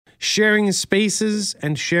sharing spaces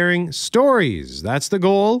and sharing stories. That's the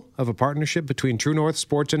goal of a partnership between True North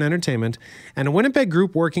Sports and Entertainment and a Winnipeg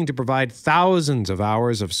group working to provide thousands of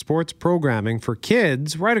hours of sports programming for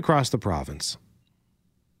kids right across the province.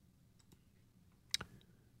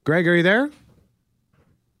 Greg, are you there?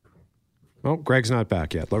 Oh, Greg's not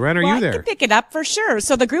back yet. Loren, are you there? I can pick it up for sure.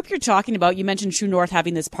 So the group you're talking about, you mentioned True North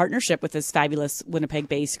having this partnership with this fabulous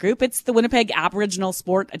Winnipeg-based group. It's the Winnipeg Aboriginal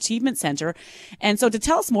Sport Achievement Center. And so to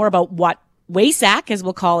tell us more about what WASAC, as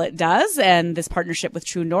we'll call it, does, and this partnership with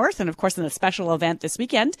True North, and of course in a special event this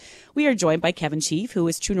weekend, we are joined by Kevin Chief, who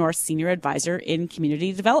is True North's Senior Advisor in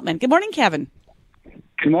Community Development. Good morning, Kevin.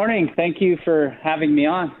 Good morning. Thank you for having me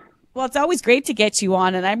on. Well, it's always great to get you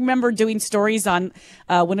on. And I remember doing stories on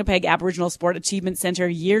Winnipeg Aboriginal Sport Achievement Center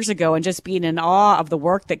years ago and just being in awe of the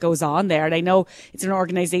work that goes on there. And I know it's an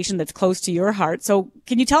organization that's close to your heart. So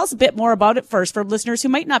can you tell us a bit more about it first for listeners who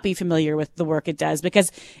might not be familiar with the work it does? Because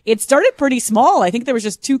it started pretty small. I think there was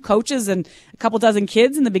just 2 coaches and a couple dozen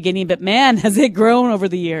kids in the beginning. But man, has it grown over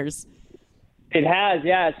the years. It has,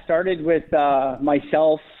 yeah. It started with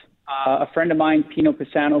myself, a friend of mine, Pino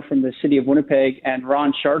Pisano from the city of Winnipeg, and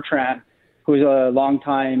Ron Chartrand, who's a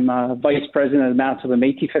longtime vice president of the Manitoba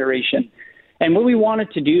Métis Federation. And what we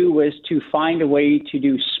wanted to do was to find a way to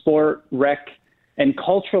do sport, rec, and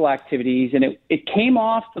cultural activities. And it came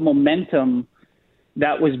off the momentum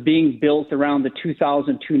that was being built around the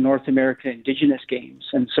 2002 North American Indigenous Games.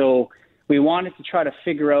 And so we wanted to try to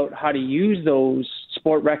figure out how to use those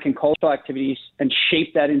sport, rec, and cultural activities and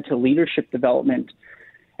shape that into leadership development.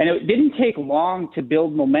 And it didn't take long to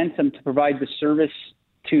build momentum to provide the service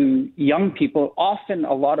to young people, often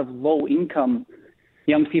a lot of low-income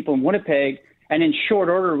young people in Winnipeg. And in short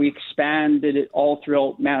order, we expanded it all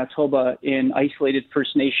throughout Manitoba in isolated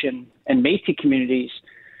First Nation and Métis communities.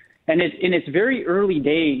 And in its very early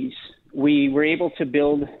days, we were able to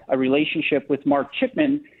build a relationship with Mark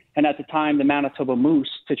Chipman, and at the time, the Manitoba Moose,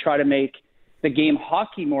 to try to make the game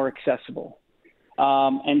hockey more accessible.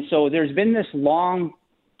 And so there's been this long-term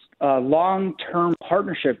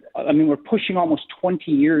partnership. I mean, we're pushing almost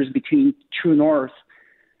 20 years between True North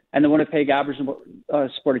and the Winnipeg Aboriginal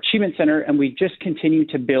Sport Achievement Center, and we just continue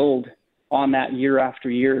to build on that year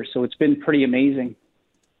after year. So it's been pretty amazing.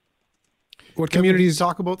 What communities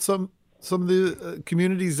talk about some of the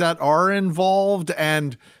communities that are involved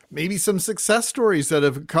and maybe some success stories that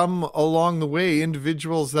have come along the way,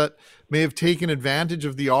 individuals that may have taken advantage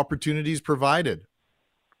of the opportunities provided?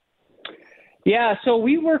 Yeah, so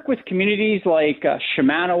we work with communities like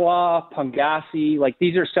Shimanawa, Pungasi. Like,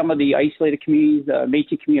 these are some of the isolated communities, the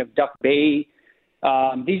Métis community of Duck Bay.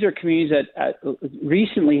 These are communities that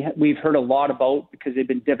recently we've heard a lot about because they've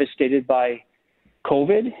been devastated by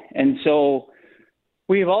COVID. And so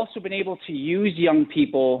we've also been able to use young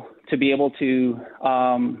people to be able to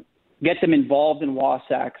get them involved in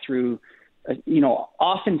WASAC through,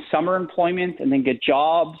 often summer employment and then get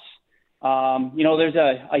jobs. There's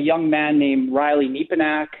a young man named Riley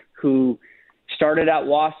Niepanak who started at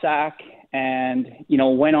WASAC and,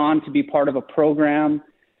 went on to be part of a program.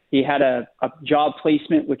 He had a job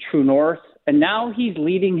placement with True North, and now he's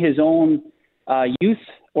leading his own youth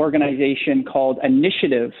organization called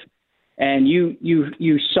Initiative. And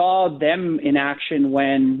you saw them in action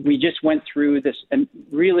when we just went through this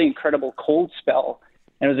really incredible cold spell.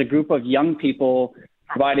 And it was a group of young people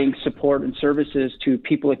providing support and services to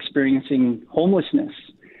people experiencing homelessness.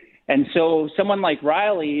 And so someone like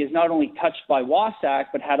Riley is not only touched by WASAC,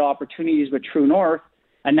 but had opportunities with True North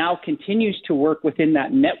and now continues to work within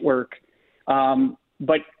that network.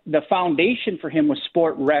 But the foundation for him was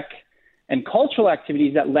sport, rec, and cultural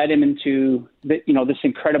activities that led him into this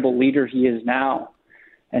incredible leader he is now.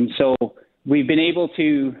 And so we've been able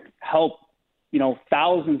to help,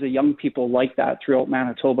 thousands of young people like that throughout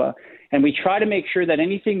Manitoba. And we try to make sure that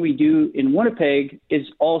anything we do in Winnipeg is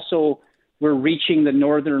also, we're reaching the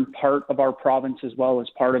northern part of our province as well as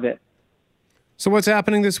part of it. So what's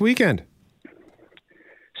happening this weekend?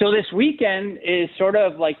 So this weekend is sort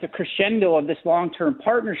of like the crescendo of this long-term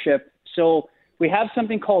partnership. So we have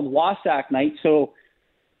something called WASAC Night. So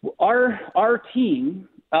our team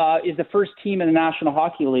is the first team in the National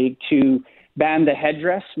Hockey League to ban the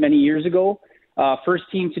headdress many years ago. First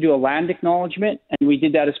team to do a land acknowledgement, and we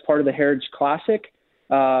did that as part of the Heritage Classic.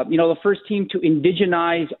 The first team to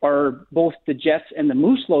indigenize both the Jets and the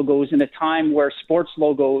Moose logos in a time where sports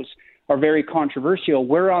logos are very controversial.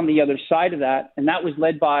 We're on the other side of that, and that was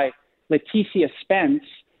led by Leticia Spence,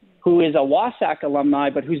 who is a WASAC alumni,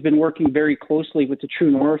 but who's been working very closely with the True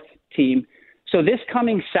North team. So this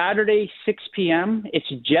coming Saturday, 6 p.m., it's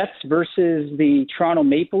Jets versus the Toronto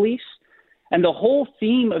Maple Leafs. And the whole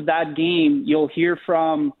theme of that game, you'll hear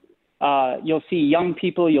from You'll see young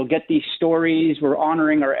people. You'll get these stories. We're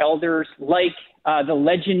honoring our elders. Like the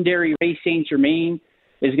legendary Ray St. Germain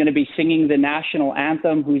is going to be singing the national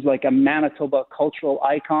anthem, who's like a Manitoba cultural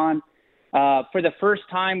icon. For the first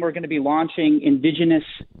time, we're going to be launching Indigenous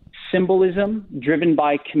symbolism driven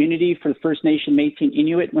by community for the First Nation, Métis, and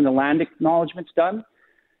Inuit when the land acknowledgement's done.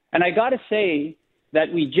 And I got to say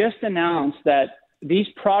that we just announced that these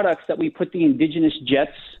products that we put the Indigenous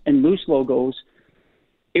Jets and Moose logos,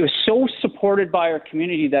 it was so supported by our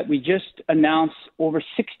community that we just announced over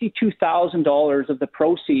 $62,000 of the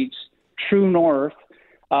proceeds. True North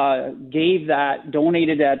donated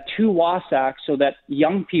that to WASAC so that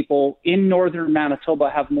young people in northern Manitoba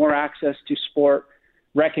have more access to sport,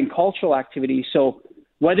 rec, and cultural activities. So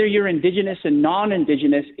whether you're Indigenous and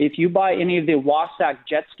non-Indigenous, if you buy any of the WASAC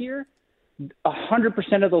Jets gear,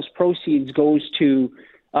 100% of those proceeds goes to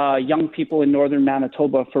young people in northern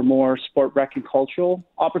Manitoba for more sport, rec, and cultural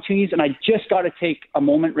opportunities. And I just got to take a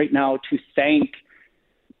moment right now to thank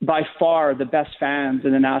by far the best fans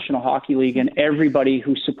in the National Hockey League and everybody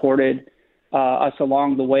who supported us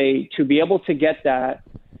along the way to be able to get that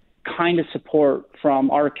kind of support from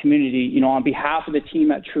our community. You know, on behalf of the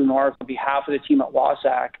team at True North, on behalf of the team at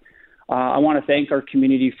WASAC, I want to thank our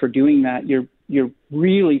community for doing that. You're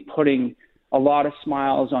really putting a lot of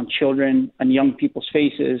smiles on children and young people's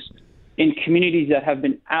faces in communities that have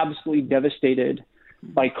been absolutely devastated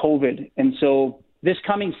by COVID. And so this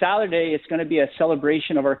coming Saturday, it's going to be a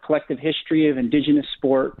celebration of our collective history of Indigenous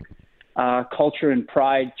sport, culture, and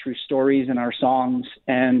pride through stories and our songs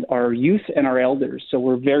and our youth and our elders. So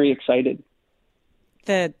we're very excited.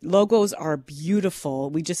 The logos are beautiful.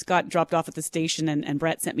 We just got dropped off at the station and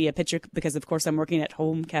Brett sent me a picture because, of course, I'm working at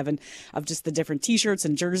home, Kevin, of just the different T-shirts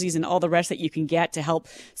and jerseys and all the rest that you can get to help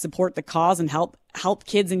support the cause and help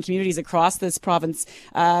kids and communities across this province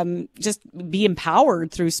just be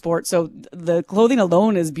empowered through sport. So the clothing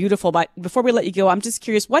alone is beautiful. But before we let you go, I'm just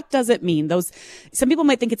curious, what does it mean? Some people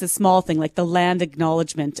might think it's a small thing, like the land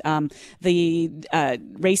acknowledgement, the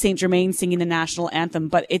Ray St. Germain singing the national anthem,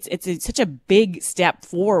 but it's such a big step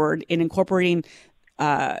forward in incorporating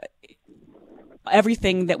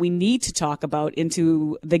everything that we need to talk about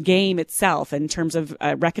into the game itself in terms of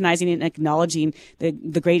recognizing and acknowledging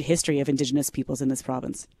the great history of Indigenous peoples in this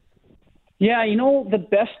province. Yeah, you know, the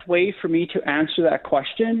best way for me to answer that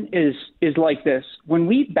question is like this. When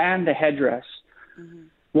we banned the headdress,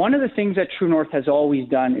 one of the things that True North has always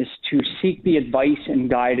done is to seek the advice and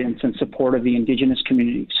guidance and support of the Indigenous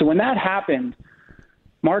community. So when that happened,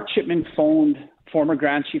 Mark Chipman phoned former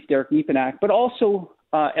Grand Chief Derek Nepenak, but also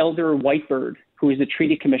Elder Whitebird, who is the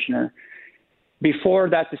treaty commissioner, before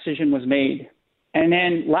that decision was made. And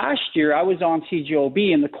then last year, I was on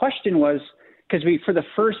CJOB, and the question was, because for the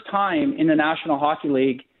first time in the National Hockey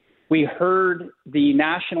League, we heard the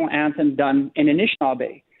national anthem done in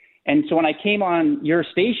Anishinaabe. And so when I came on your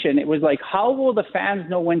station, it was like, how will the fans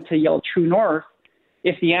know when to yell True North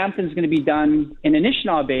if the anthem is going to be done in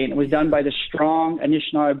Anishinaabe? And it was done by the strong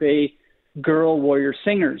Anishinaabe girl warrior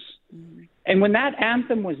singers. And when that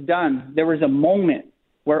anthem was done, there was a moment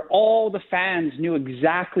where all the fans knew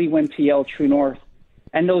exactly when to yell True North.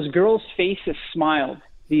 And those girls' faces smiled.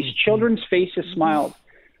 These children's faces smiled.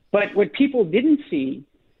 But what people didn't see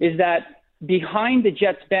is that behind the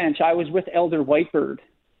Jets bench, I was with Elder Whitebird.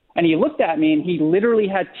 And he looked at me and he literally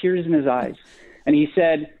had tears in his eyes. And he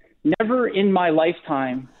said, never in my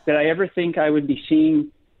lifetime did I ever think I would be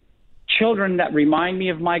seeing children that remind me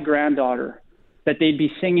of my granddaughter, that they'd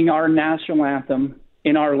be singing our national anthem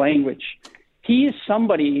in our language. He is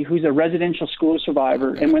somebody who's a residential school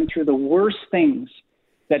survivor and went through the worst things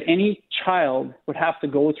that any child would have to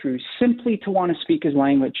go through simply to want to speak his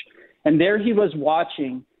language. And there he was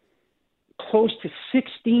watching close to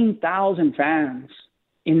 16,000 fans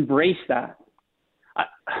embrace that.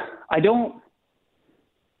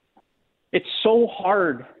 It's so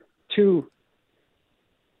hard to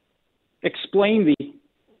explain the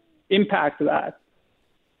impact of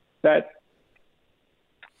that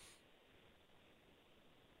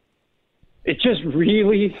it just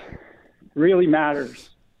really, really matters.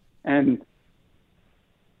 And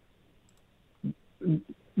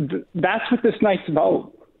that's what this night's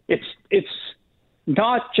about. It's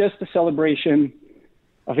not just a celebration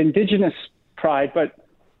of Indigenous pride, but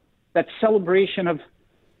that celebration of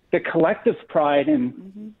the collective pride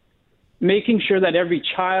and making sure that every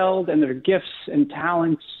child and their gifts and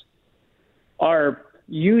talents are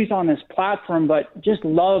used on this platform, but just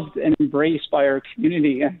loved and embraced by our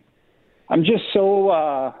community. And I'm just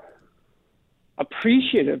so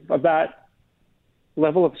appreciative of that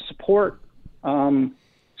level of support.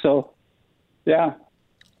 So, yeah.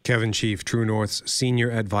 Kevin Chief, True North's Senior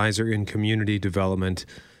Advisor in Community Development.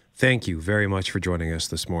 Thank you very much for joining us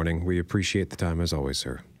this morning. We appreciate the time as always,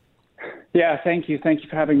 sir. Yeah, thank you. Thank you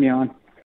for having me on.